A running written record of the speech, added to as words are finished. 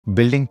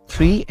building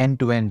 3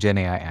 end-to-end Gen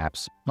AI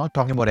apps, not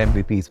talking about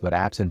MVPs, but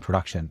apps in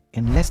production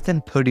in less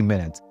than 30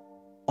 minutes.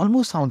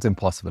 Almost sounds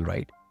impossible,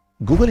 right?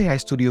 Google AI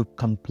Studio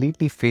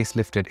completely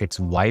facelifted its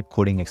vibe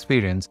coding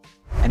experience.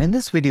 And in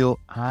this video,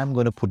 I'm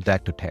going to put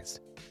that to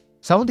test.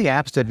 Some of the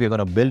apps that we're going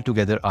to build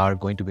together are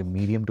going to be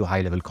medium to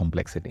high level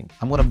complexity.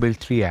 I'm going to build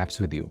 3 apps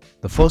with you.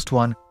 The first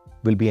one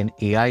will be an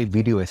AI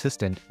video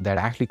assistant that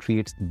actually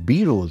creates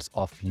B-rolls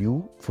of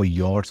you for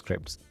your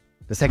scripts.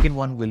 The second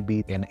one will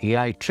be an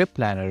AI trip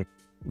planner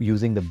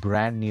using the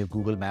brand new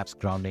Google Maps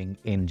grounding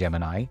in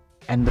Gemini.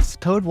 And the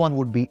third one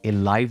would be a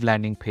live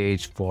landing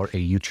page for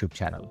a YouTube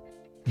channel.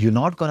 You're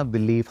not going to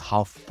believe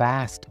how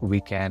fast we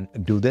can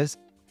do this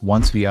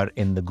once we are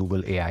in the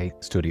Google AI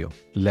Studio.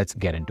 Let's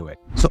get into it.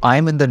 So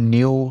I'm in the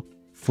new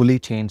fully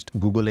changed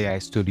Google AI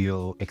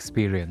Studio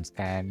experience,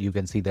 and you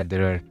can see that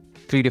there are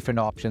 3 different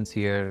options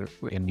here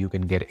and you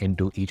can get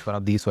into each one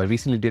of these. So I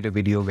recently did a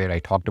video where I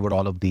talked about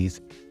all of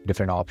these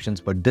different options,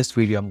 but this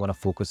video I'm going to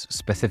focus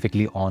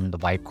specifically on the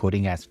vibe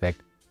coding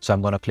aspect. So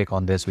I'm going to click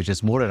on this, which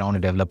is more around a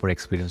developer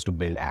experience to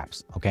build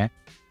apps. Okay.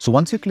 So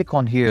once you click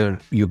on here,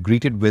 you're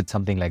greeted with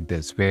something like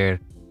this, where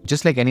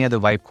just like any other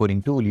vibe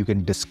coding tool, you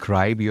can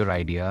describe your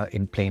idea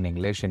in plain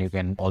English, and you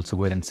can also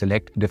go ahead and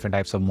select different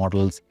types of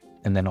models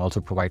and then also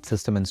provide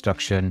system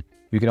instruction.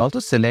 You can also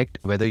select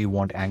whether you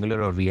want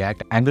Angular or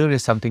React. Angular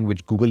is something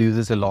which Google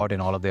uses a lot in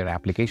all of their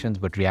applications,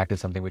 but React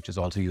is something which is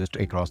also used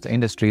across the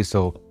industry.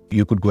 So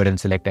you could go ahead and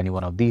select any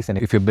one of these. And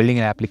if you're building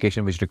an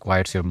application which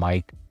requires your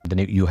mic, then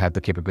you have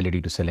the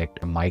capability to select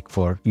a mic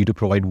for you to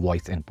provide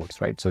voice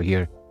inputs, right? So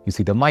here you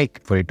see the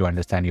mic for it to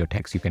understand your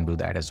text. You can do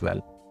that as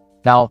well.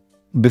 Now,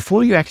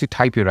 before you actually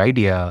type your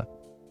idea,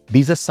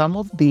 these are some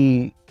of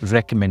the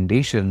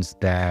recommendations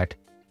that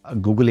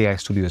Google AI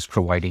Studio is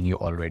providing you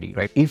already,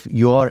 right? If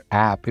your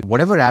app,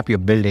 whatever app you're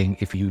building,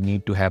 if you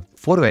need to have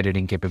photo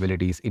editing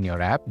capabilities in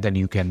your app, then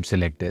you can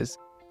select this.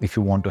 If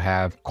you want to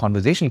have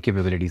conversational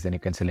capabilities, then you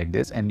can select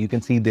this. And you can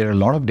see there are a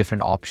lot of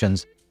different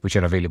options which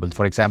are available.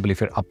 For example,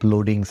 if you're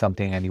uploading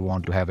something and you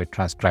want to have a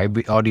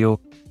transcribed audio,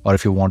 or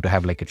if you want to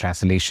have like a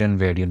translation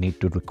where you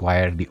need to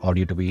require the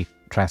audio to be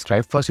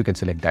transcribed first, you can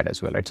select that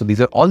as well, right? So these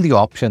are all the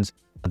options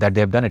that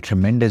they've done a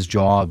tremendous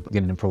job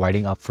in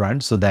providing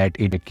upfront, so that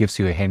it gives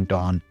you a hint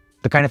on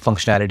the kind of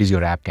functionalities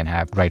your app can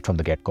have right from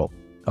the get-go.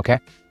 Okay.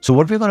 So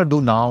what we're going to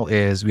do now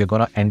is we're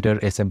going to enter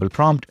a simple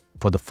prompt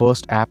for the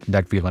first app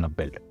that we're going to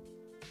build.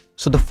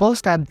 So the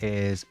first app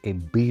is a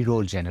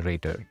B-roll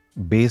generator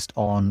based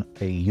on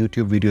a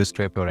YouTube video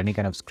script or any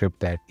kind of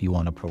script that you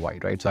want to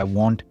provide, right? So I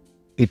want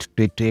it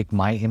to take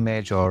my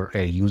image or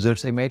a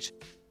user's image,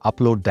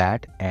 upload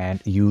that,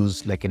 and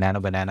use like a Nano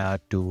Banana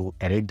to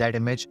edit that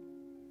image,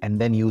 and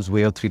then use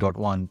Wave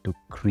 3.1 to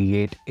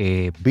create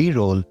a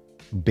B-roll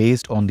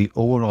based on the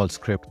overall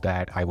script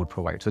that I would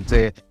provide. So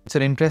it's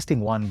an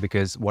interesting one,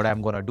 because what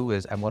I'm going to do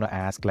is I'm going to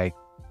ask like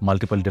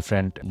multiple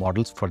different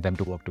models for them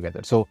to work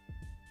together. So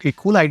a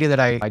cool idea that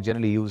I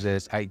generally use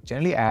is I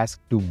generally ask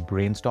to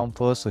brainstorm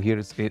first. So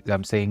here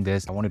I'm saying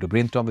this: I want you to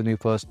brainstorm with me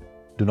first.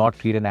 Do not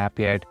create an app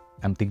yet.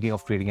 I'm thinking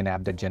of creating an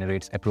app that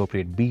generates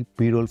appropriate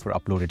B-roll for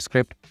uploaded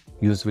script.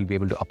 Users will be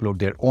able to upload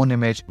their own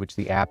image, which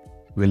the app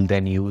will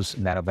then use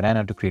Nano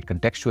Banana to create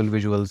contextual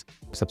visuals.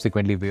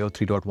 Subsequently, Wave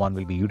 3.1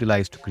 will be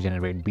utilized to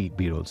generate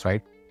B-rolls,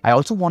 right? I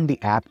also want the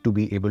app to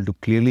be able to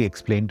clearly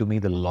explain to me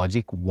the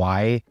logic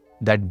why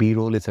that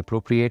B-roll is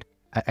appropriate.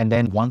 And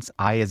then once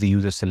I as a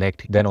user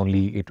select, then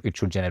only it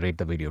should generate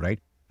the video, right?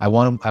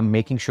 I'm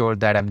making sure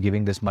that I'm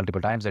giving this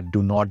multiple times that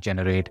do not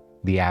generate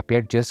the app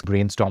yet, just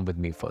brainstorm with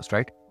me first,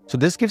 right? So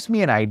this gives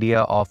me an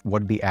idea of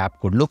what the app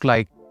could look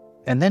like.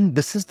 And then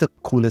this is the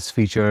coolest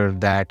feature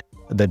that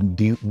the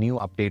new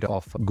update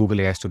of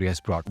Google AI Studio has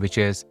brought, which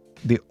is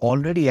they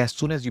already, as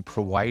soon as you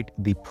provide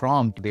the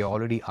prompt, they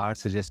already are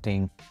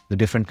suggesting the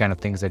different kind of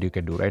things that you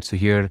can do, right? So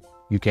here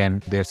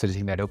they're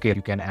suggesting that, okay,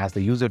 you can ask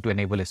the user to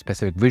enable a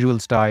specific visual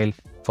style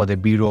for the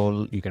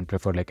B-roll. You can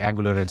prefer like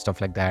Angular and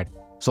stuff like that.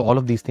 So all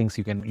of these things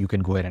you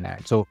can go ahead and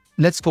add. So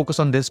let's focus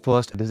on this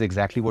first. This is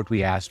exactly what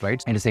we asked,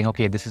 right? And it's saying,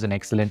 okay, this is an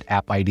excellent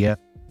app idea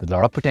with a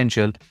lot of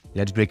potential.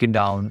 Let's break it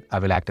down. I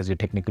will act as your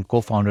technical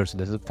co-founder. So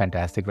this is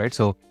fantastic, right?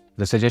 So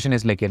the suggestion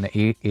is like an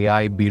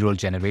AI B-roll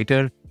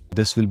generator.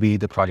 This will be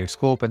the project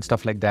scope and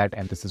stuff like that.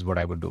 And this is what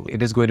I would do.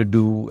 It is going to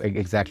do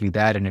exactly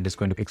that. And it is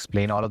going to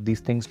explain all of these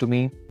things to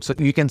me. So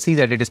you can see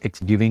that it is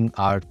giving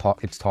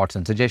its thoughts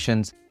and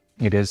suggestions.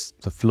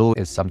 The flow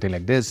is something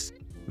like this,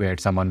 where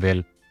someone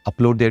will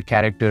upload their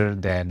character,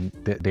 then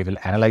they will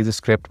analyze the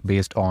script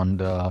based on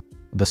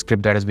the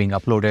script that is being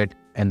uploaded.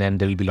 And then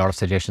there will be a lot of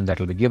suggestions that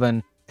will be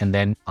given. And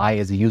then I,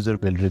 as a user,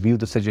 will review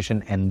the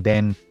suggestion and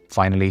then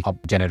finally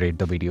generate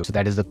the video. So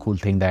that is the cool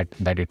thing that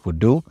it would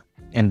do.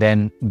 And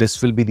then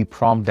this will be the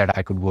prompt that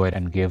I could go ahead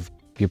and give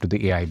to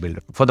the AI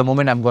builder. For the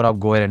moment, I'm going to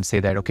go ahead and say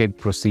that, okay,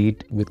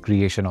 proceed with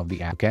creation of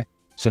the app. Okay.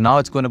 So now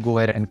it's going to go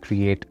ahead and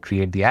create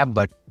the app.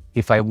 But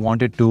if I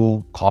wanted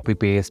to copy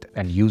paste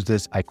and use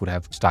this, I could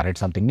have started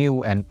something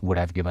new and would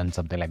have given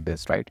something like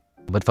this, right?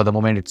 But for the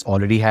moment, it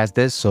already has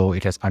this. So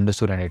it has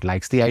understood and it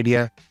likes the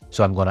idea.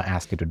 So I'm going to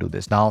ask it to do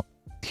this. Now,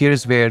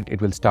 here's where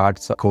it will start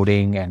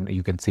coding, and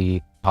you can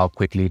see how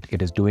quickly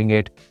it is doing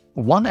it.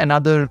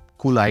 Another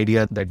cool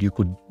idea that you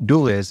could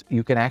do is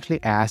you can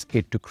actually ask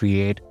it to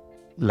create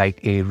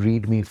like a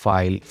README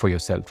file for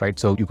yourself, right?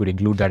 So you could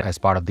include that as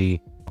part of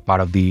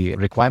the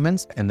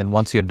requirements. And then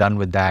once you're done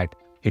with that,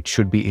 it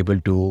should be able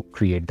to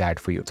create that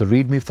for you. So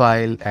README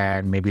file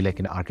and maybe like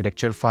an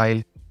architecture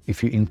file.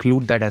 If you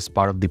include that as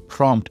part of the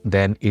prompt,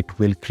 then it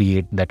will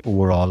create that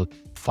overall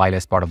file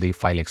as part of the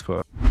file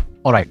explorer.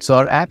 All right, so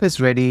our app is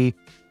ready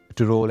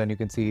to roll, and you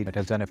can see it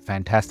has done a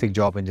fantastic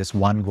job in just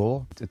one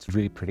go. It's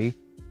really pretty.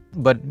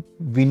 But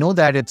we know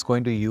that it's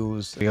going to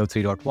use Veo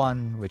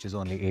 3.1, which is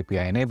only API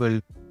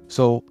enabled.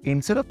 So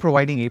instead of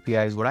providing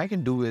APIs, what I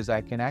can do is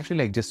I can actually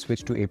like just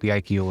switch to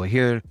API key over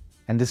here.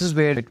 And this is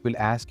where it will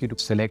ask you to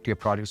select your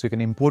project. So you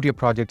can import your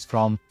projects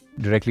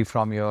directly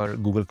from your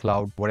Google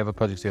Cloud, whatever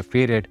projects you have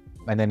created.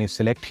 And then you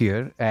select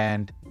here.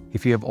 And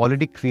if you have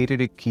already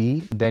created a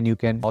key, then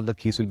all the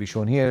keys will be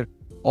shown here.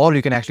 Or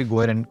you can actually go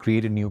ahead and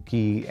create a new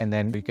key. And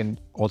then you can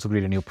also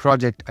create a new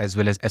project as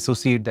well as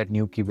associate that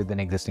new key with an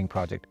existing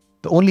project.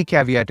 The only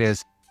caveat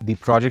is the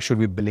project should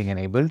be billing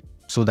enabled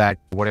so that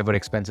whatever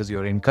expenses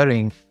you're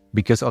incurring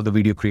because of the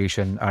video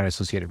creation are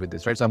associated with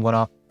this, right? So I'm going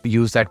to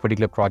use that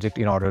particular project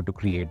in order to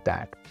create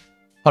that.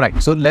 All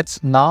right, so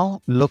let's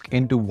now look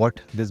into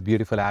what this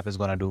beautiful app is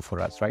going to do for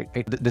us, right?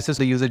 This is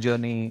the user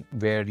journey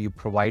where you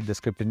provide the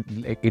script,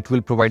 it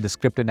will provide the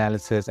script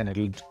analysis, and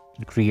it'll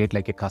create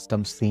like a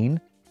custom scene.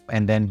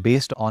 And then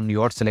based on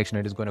your selection,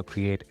 it is going to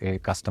create a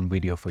custom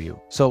video for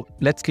you. So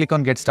let's click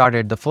on get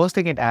started. The first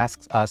thing it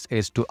asks us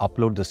is to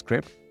upload the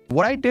script.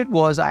 What I did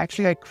was I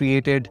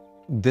created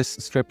this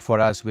script for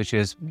us, which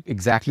is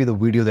exactly the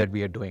video that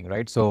we are doing,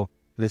 right? So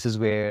this is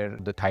where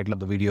the title of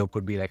the video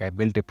could be like, I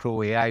built a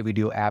pro AI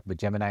video app with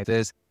Gemini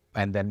this,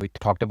 and then we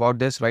talked about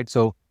this, right?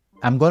 So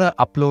I'm going to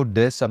upload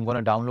this. I'm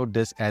going to download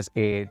this as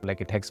a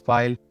text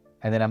file,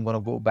 and then I'm going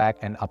to go back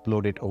and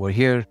upload it over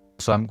here.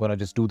 So I'm going to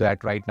just do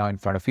that right now in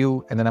front of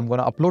you. And then I'm going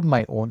to upload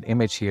my own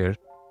image here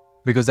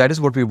because that is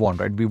what we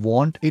want, right? We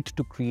want it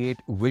to create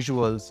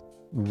visuals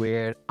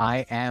where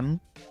I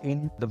am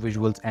in the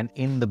visuals and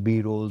in the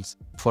B-rolls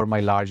for my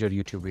larger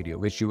YouTube video,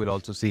 which you will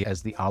also see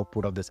as the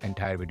output of this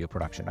entire video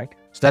production, right?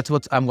 So that's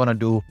what I'm going to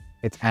do.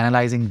 It's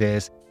analyzing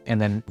this, and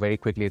then very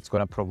quickly it's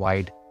going to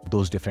provide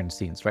those different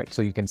scenes, right?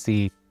 So you can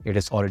see it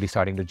is already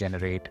starting to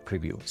generate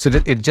preview. So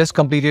it just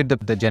completed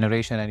the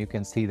generation, and you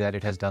can see that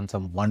it has done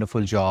some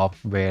wonderful job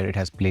where it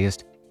has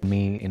placed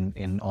me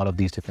in all of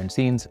these different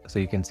scenes. So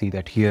you can see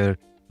that here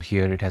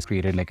it has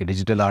created like a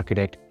digital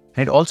architect.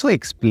 And it also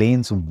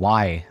explains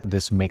why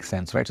this makes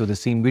sense, right? So the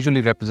scene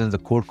visually represents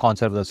the core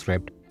concept of the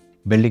script,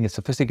 building a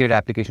sophisticated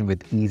application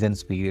with ease and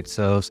speed. It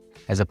serves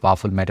as a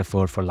powerful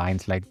metaphor for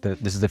lines like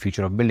this is the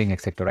future of building,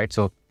 etc., right?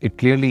 So it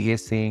clearly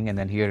is saying, and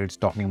then here it's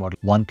talking about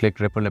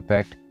one-click ripple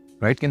effect,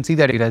 right? You can see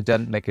that it has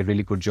done like a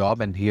really good job.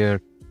 And here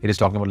it is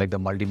talking about like the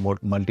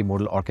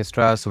multimodal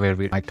orchestra. So where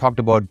I talked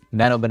about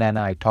Nano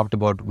Banana, I talked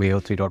about Veo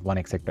 3.1,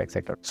 etc.,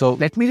 etc. So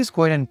let me just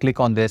go ahead and click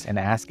on this and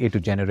ask it to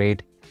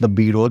generate the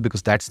B-roll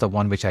because that's the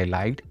one which I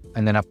liked.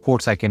 And then of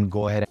course I can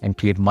go ahead and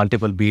create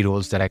multiple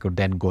B-rolls that I could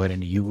then go ahead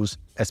and use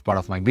as part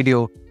of my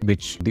video,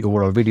 the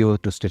overall video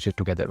to stitch it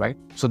together, right?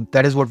 So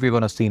that is what we're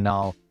going to see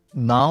now.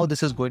 Now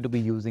this is going to be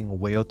using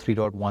Veo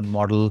 3.1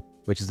 model,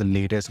 which is the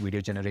latest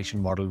video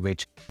generation model,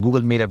 which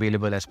Google made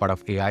available as part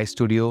of AI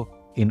Studio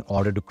in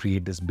order to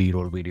create this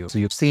B-roll video. So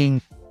you're seeing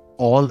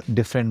all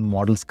different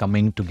models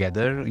coming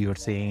together. You're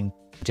seeing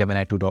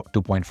Gemini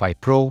 2.5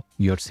 Pro.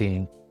 You're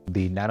seeing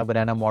the Nano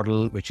Banana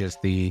model, which is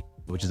the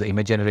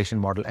image generation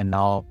model. And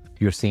now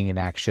you're seeing in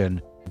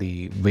action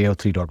the Veo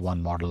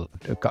 3.1 model,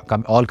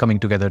 all coming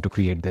together to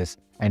create this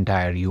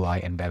entire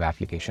UI and web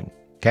application.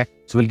 Okay,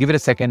 so we'll give it a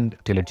second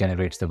till it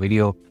generates the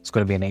video. It's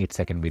going to be an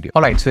 8-second video.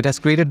 All right, so it has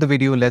created the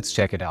video. Let's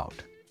check it out.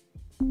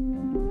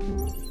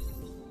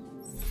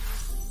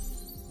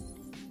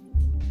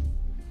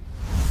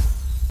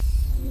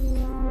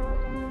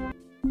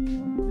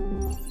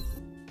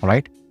 All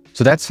right,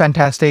 so that's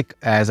fantastic.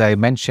 As I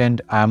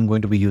mentioned, I'm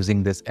going to be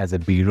using this as a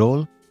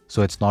B-roll.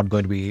 So it's not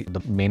going to be the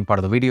main part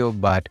of the video,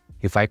 but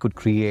if I could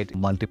create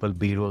multiple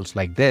B-rolls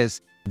like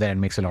this, then it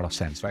makes a lot of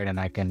sense, right? And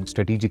I can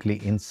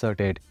strategically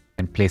insert it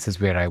in places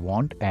where I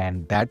want.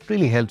 And that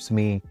really helps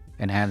me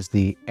enhance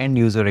the end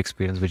user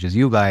experience, which is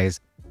you guys,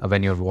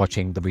 when you're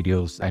watching the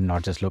videos and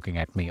not just looking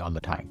at me all the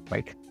time,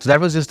 right? So that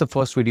was just the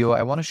first video.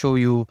 I want to show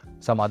you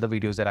some other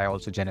videos that I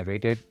also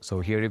generated. So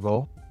here you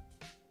go.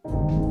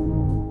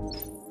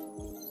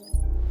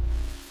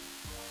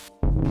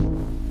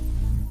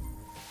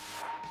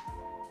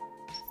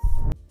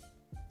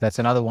 That's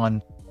another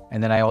one.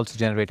 And then I also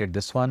generated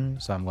this one.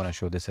 So I'm going to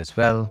show this as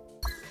well.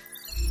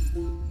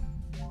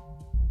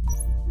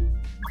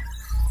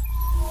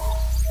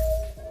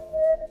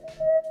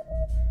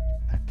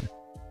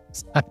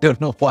 I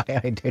don't know why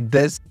I did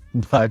this,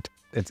 but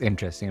it's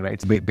interesting,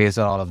 right? Based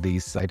on all of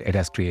these, it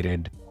has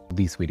created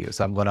these videos.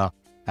 So I'm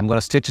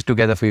gonna stitch it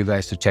together for you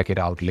guys to check it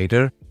out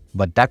later.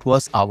 but that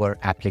was our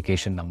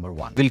application number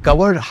 1. We'll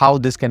cover how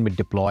this can be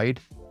deployed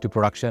to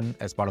production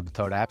as part of the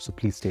third app, so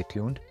please stay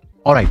tuned.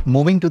 All right,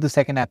 moving to the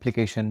second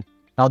application.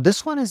 Now,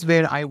 this one is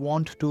where I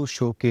want to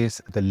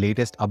showcase the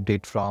latest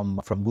update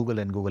from Google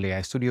and Google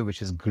AI Studio,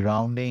 which is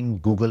grounding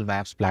Google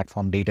Maps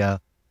platform data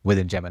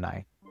within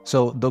Gemini.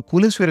 So the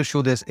coolest way to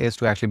show this is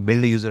to actually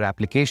build a user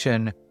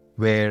application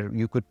where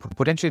you could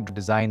potentially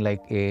design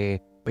like a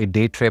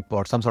day trip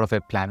or some sort of a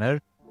planner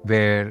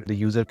where the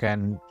user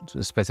can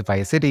specify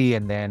a city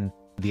and then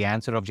the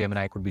answer of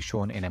Gemini could be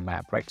shown in a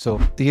map, right? So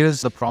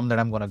here's the prompt that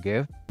I'm going to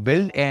give.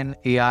 Build an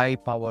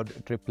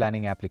AI-powered trip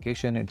planning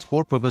application. Its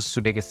core purpose is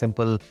to take a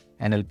simple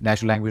and a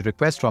natural language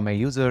request from a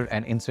user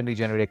and instantly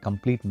generate a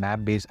complete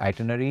map-based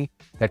itinerary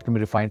that can be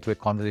refined through a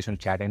conversational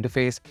chat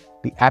interface.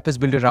 The app is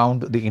built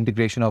around the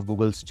integration of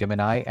Google's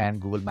Gemini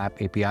and Google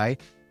Map API.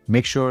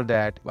 Make sure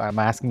that I'm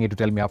asking you to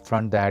tell me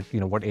upfront that,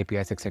 what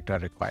APIs, etc. are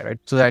required, right?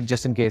 So that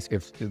just in case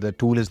if the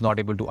tool is not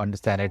able to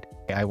understand it,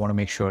 I want to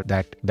make sure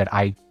that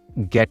I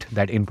get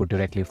that input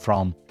directly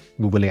from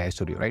Google AI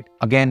Studio, right?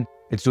 Again,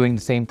 it's doing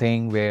the same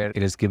thing where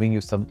it is giving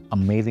you some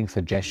amazing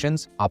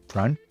suggestions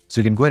upfront. So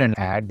you can go ahead and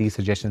add these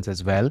suggestions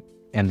as well.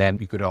 And then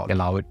you could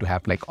allow it to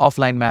have like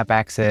offline map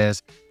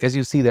access. As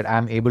you see that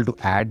I'm able to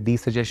add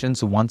these suggestions.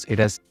 So once it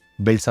has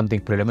built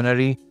something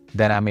preliminary,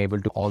 then I'm able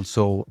to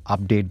also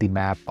update the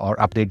map or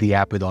update the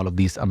app with all of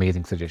these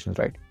amazing suggestions,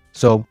 right?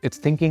 So it's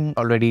thinking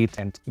already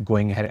and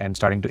going ahead and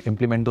starting to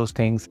implement those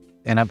things.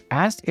 And I've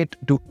asked it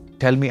to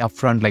tell me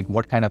upfront, like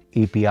what kind of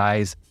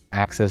APIs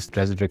access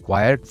does it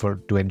require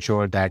to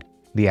ensure that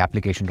the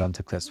application runs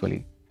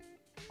successfully.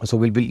 So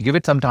we'll give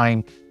it some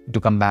time to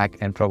come back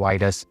and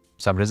provide us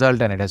some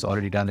result, and it has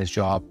already done its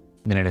job.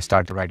 Then it has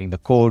started writing the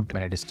code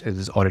and it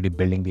is already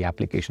building the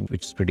application,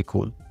 which is pretty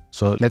cool.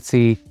 So let's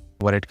see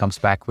what it comes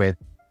back with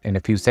in a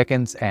few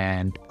seconds,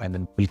 and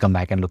then we'll come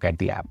back and look at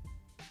the app.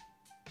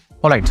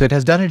 All right, so it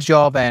has done its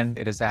job and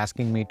it is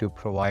asking me to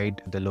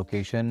provide the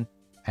location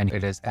and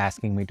it is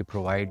asking me to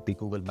provide the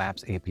Google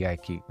Maps API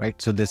key,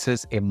 right? So this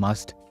is a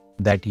must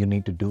that you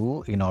need to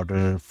do in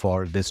order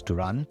for this to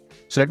run.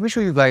 So let me show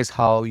you guys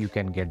how you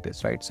can get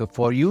this, right? So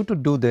for you to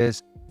do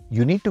this,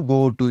 you need to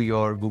go to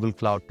your Google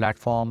Cloud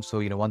platform. So,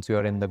 once you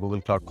are in the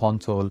Google Cloud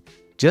console,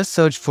 just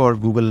search for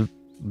Google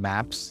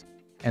Maps.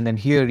 And then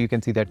here you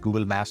can see that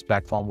Google Maps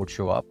platform would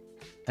show up.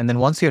 And then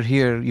once you're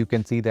here, you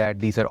can see that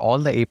these are all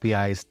the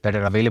APIs that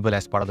are available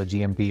as part of the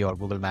GMP or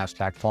Google Maps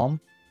platform.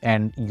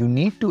 And you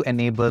need to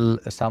enable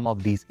some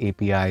of these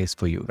APIs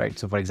for you, right?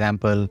 So for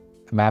example,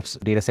 Maps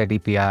Dataset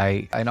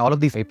API, and all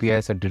of these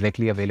APIs are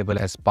directly available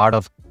as part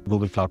of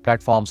Google Cloud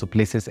Platform. So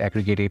Places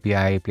Aggregate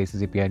API,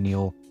 Places API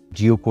Neo,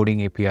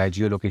 Geocoding API,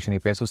 Geolocation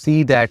API. So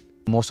see that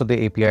most of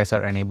the APIs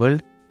are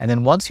enabled. And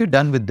then once you're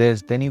done with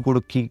this, then you go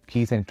to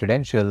keys and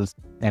credentials.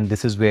 And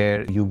this is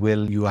where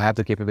you have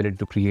the capability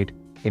to create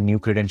a new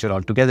credential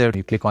altogether.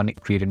 You click on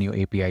create a new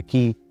API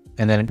key,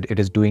 and then it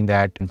is doing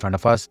that in front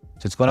of us.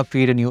 So it's going to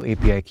create a new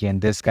API key,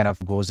 and this kind of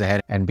goes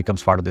ahead and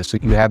becomes part of this. So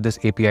you have this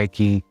API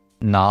key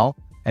now.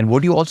 And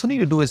what you also need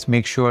to do is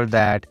make sure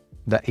that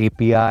the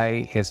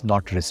API is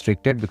not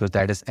restricted, because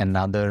that is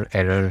another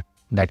error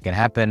that can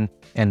happen.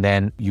 And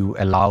then you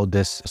allow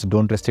this, so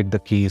don't restrict the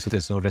key. So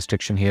there's no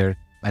restriction here.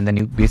 And then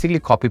you basically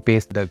copy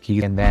paste the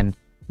key. And then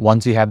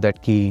once you have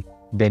that key,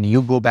 then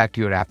you go back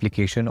to your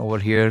application over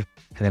here.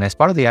 And then as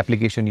part of the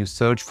application, you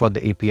search for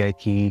the API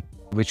key,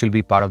 which will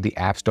be part of the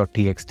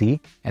apps.txt,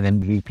 and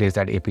then replace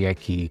that API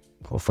key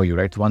for you,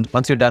 right? So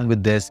once you're done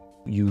with this,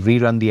 you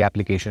rerun the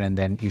application and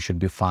then you should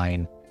be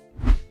fine.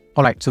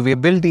 All right, so we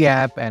have built the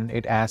app and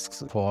it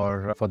asks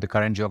for the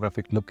current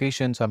geographic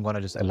location. So I'm going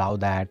to just allow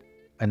that.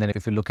 And then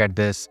if you look at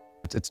this,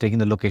 it's taking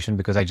the location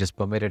because I just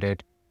permitted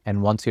it.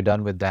 And once you're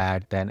done with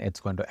that, then it's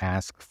going to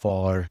ask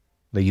for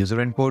the user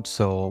input.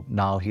 So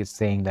now he's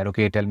saying that,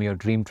 okay, tell me your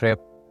dream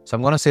trip. So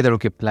I'm going to say that,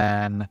 okay,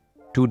 plan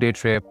 2-day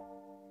trip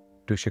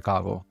to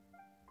Chicago.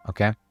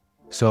 Okay.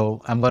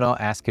 So I'm going to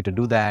ask it to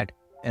do that.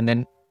 And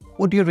then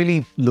what you're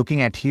really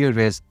looking at here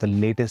is the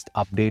latest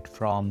update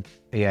from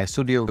AI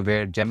Studio,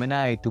 where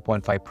Gemini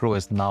 2.5 Pro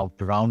is now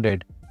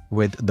rounded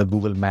with the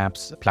Google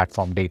Maps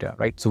platform data,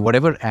 right? So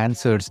whatever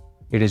answers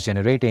it is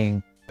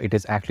generating, it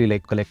is actually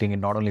like collecting it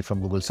not only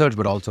from Google search,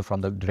 but also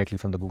directly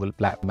from the Google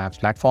Maps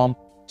platform.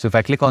 So if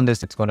I click on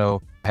this, it's going to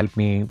help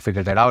me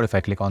figure that out. If I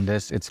click on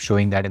this, it's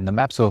showing that in the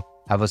map. So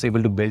I was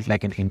able to build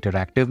like an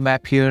interactive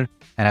map here,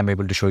 and I'm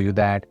able to show you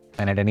that.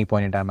 And at any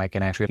point in time, I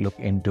can actually look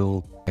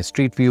into a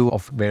street view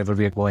of wherever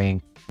we are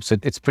going. So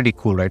it's pretty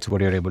cool, right? So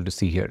what you're able to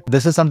see here.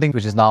 This is something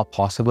which is now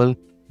possible,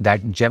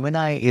 that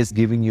Gemini is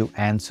giving you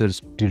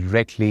answers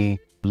directly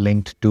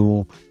linked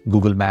to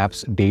Google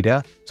Maps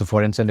data. So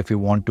for instance, if you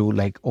want to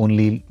like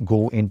only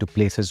go into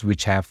places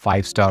which have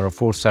 5-star or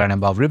 4-star and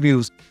above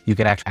reviews, you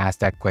can actually ask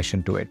that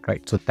question to it,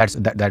 right? So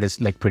that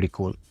is like pretty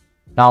cool.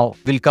 Now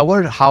we'll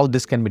cover how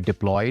this can be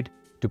deployed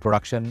to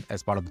production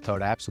as part of the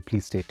third app. So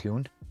please stay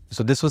tuned.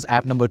 So this was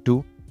app number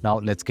 2. Now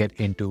let's get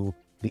into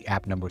the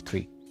app number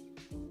 3.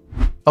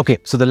 Okay,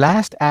 so the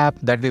last app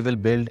that we will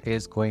build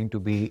is going to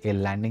be a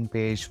landing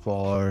page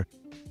for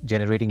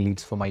generating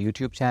leads for my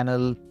YouTube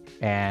channel.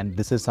 And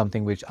this is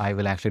something which I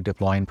will actually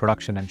deploy in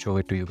production and show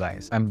it to you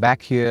guys. I'm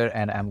back here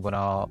and I'm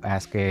gonna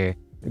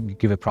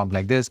give a prompt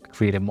like this: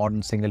 create a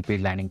modern single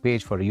page landing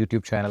page for a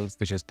YouTube channel,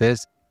 which is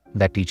this,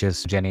 that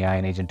teaches Gen AI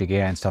and agentic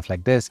AI and stuff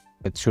like this.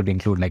 It should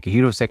include like a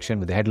hero section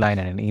with a headline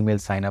and an email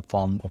sign up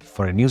form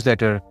for a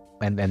newsletter.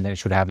 And then it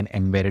should have an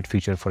embedded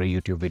feature for a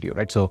YouTube video,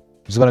 right? So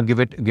I'm just gonna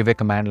give a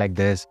command like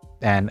this,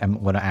 and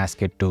I'm gonna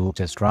ask it to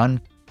just run.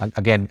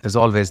 Again, as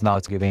always, now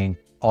it's giving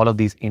all of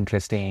these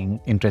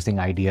interesting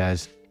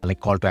ideas, like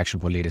call to action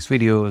for latest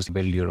videos,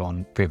 build your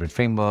own favorite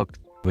framework,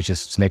 which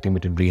is selecting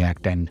between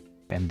React and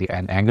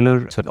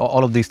Angular. So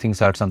all of these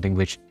things are something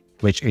which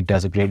it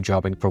does a great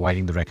job in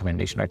providing the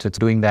recommendation, right? So it's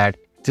doing that.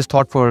 Just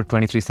thought for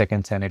 23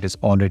 seconds and it is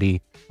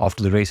already off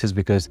to the races,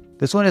 because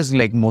this one is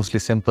like mostly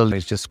simple.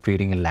 It's just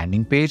creating a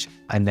landing page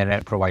and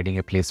then providing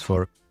a place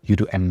for you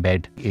to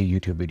embed a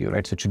YouTube video,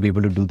 right? So it should be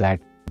able to do that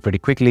pretty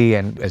quickly.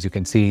 And as you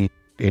can see,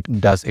 it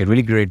does a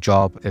really great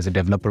job as a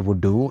developer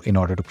would do in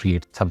order to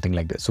create something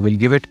like this. So we'll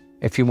give it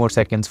a few more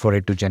seconds for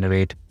it to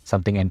generate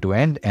something end to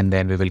end, and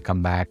then we will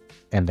come back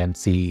and then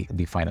see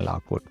the final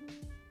output.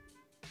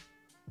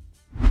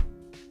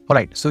 All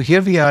right, so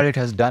here we are, it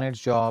has done its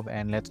job,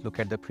 and let's look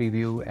at the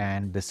preview.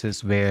 And this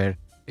is where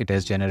it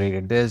has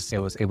generated this. I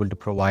was able to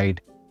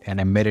provide an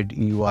embedded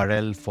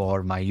URL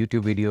for my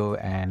YouTube video.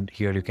 And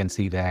here you can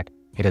see that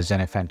it has done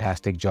a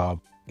fantastic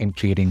job in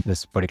creating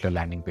this particular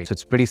landing page. So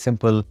it's pretty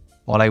simple.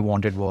 All I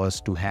wanted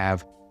was to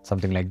have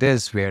something like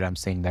this, where I'm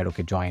saying that,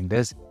 okay, join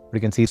this. But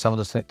you can see some of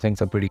the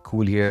things are pretty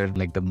cool here.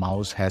 Like the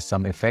mouse has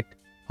some effect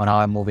on how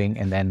I'm moving,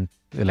 and then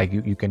like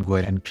you can go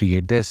ahead and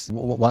create this.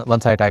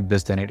 Once I type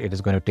this, then it is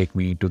going to take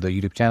me to the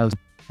YouTube channels.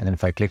 And then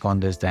if I click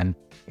on this, then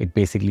it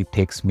basically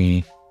takes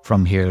me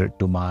from here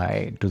to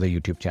the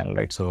YouTube channel,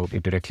 right? So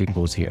it directly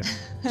goes here.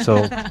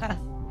 So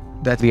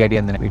that's the idea.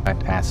 And then it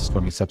asks for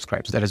me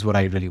subscribe. So that is what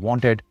I really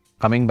wanted.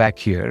 Coming back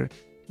here,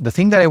 the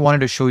thing that I wanted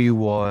to show you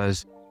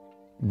was,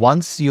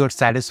 once you're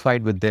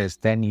satisfied with this,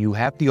 then you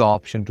have the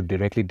option to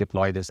directly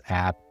deploy this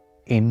app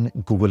in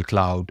Google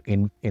Cloud,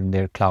 in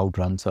their Cloud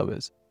Run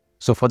service.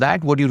 So for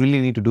that, what you really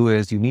need to do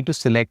is you need to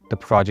select the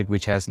project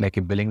which has like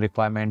a billing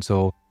requirement.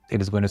 So it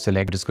is going to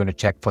select, it's going to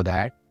check for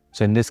that.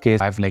 So in this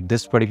case, I have like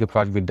this particular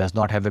project which does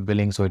not have a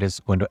billing. So it is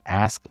going to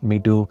ask me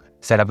to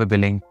set up a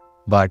billing,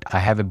 but I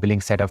have a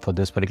billing set up for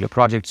this particular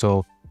project.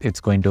 So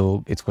it's going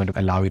to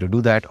allow you to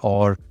do that.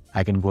 Or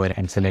I can go ahead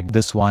and select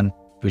this one,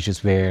 which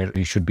is where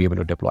you should be able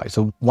to deploy.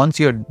 So once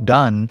you're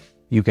done,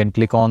 you can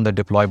click on the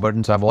deploy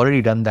button. So I've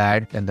already done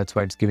that, and that's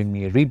why it's giving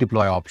me a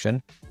redeploy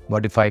option.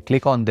 But if I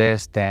click on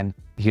this, then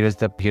here's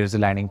the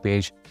landing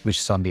page, which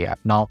is on the app.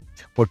 Now,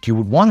 what you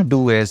would want to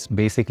do is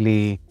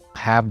basically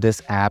have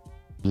this app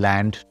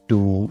land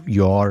to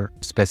your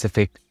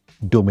specific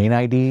domain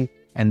ID.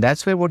 And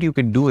that's where what you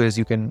can do is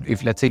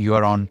if let's say you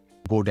are on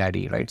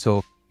GoDaddy, right?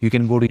 So you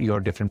can go to your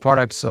different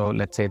products. So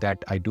let's say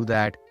that I do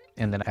that,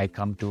 and then I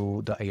come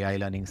to the AI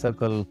Learning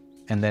Circle.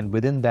 And then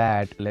within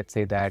that, let's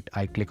say that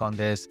I click on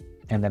this,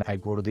 and then I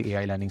go to the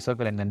AI Learning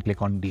Circle and then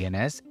click on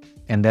DNS.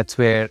 And that's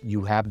where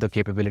you have the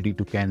capability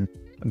to can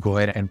go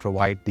ahead and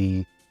provide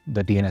the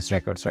DNS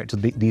records, right? So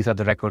these are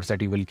the records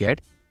that you will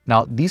get.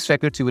 Now, these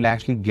records you will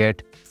actually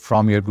get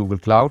from your Google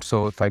Cloud.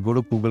 So if I go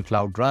to Google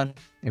Cloud Run,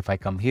 if I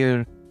come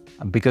here,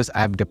 because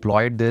I've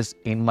deployed this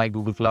in my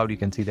Google Cloud, you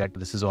can see that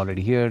this is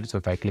already here. So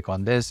if I click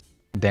on this,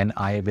 then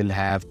I will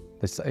have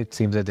this. It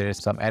seems that there is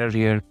some error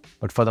here,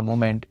 but for the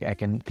moment, I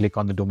can click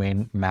on the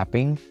domain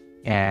mapping.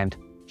 And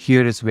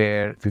here is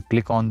where if you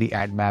click on the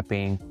add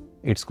mapping,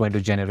 it's going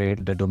to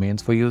generate the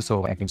domains for you.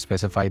 So I can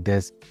specify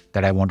this,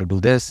 that I want to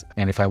do this.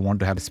 And if I want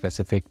to have a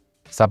specific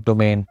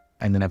subdomain,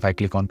 and then if I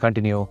click on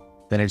continue,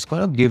 then it's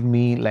going to give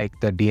me like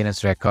the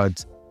DNS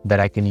records that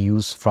I can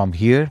use from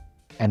here,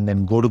 and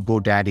then go to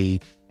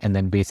GoDaddy and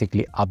then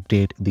basically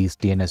update these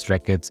DNS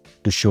records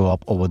to show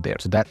up over there.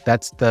 So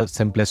that's the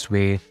simplest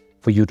way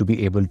for you to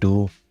be able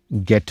to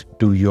get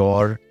to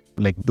your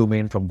like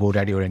domain from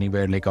GoDaddy or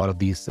anywhere, like all of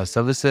these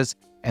services,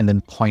 and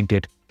then point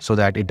it so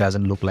that it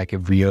doesn't look like a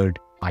weird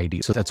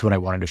ID. So that's what I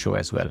wanted to show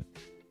as well.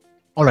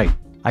 All right.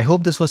 I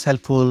hope this was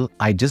helpful.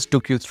 I just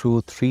took you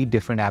through 3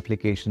 different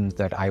applications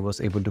that I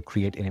was able to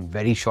create in a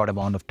very short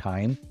amount of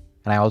time.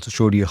 And I also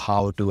showed you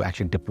how to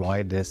actually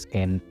deploy this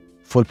in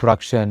full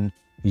production.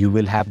 You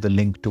will have the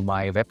link to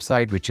my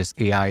website, which is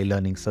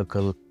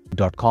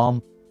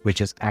ailearningsircle.com,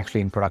 which is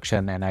actually in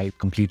production. And I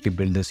completely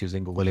built this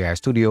using Google AI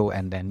Studio.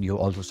 And then you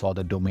also saw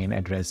the domain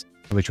address,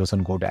 which was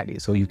on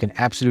GoDaddy. So you can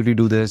absolutely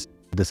do this.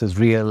 This is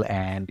real,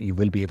 and you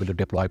will be able to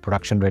deploy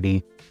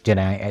production-ready Gen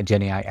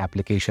AI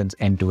applications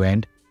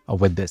end-to-end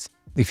with this.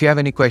 If you have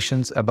any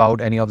questions about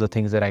any of the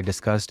things that I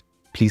discussed,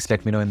 please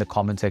let me know in the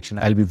comment section.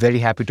 I'll be very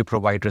happy to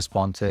provide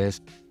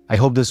responses. I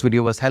hope this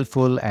video was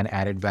helpful and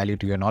added value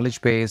to your knowledge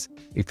base.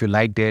 If you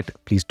liked it,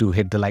 please do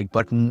hit the like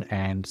button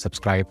and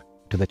subscribe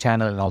to the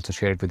channel, and also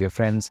share it with your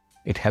friends.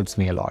 It helps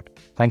me a lot.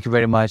 Thank you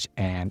very much,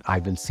 and I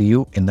will see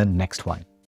you in the next one.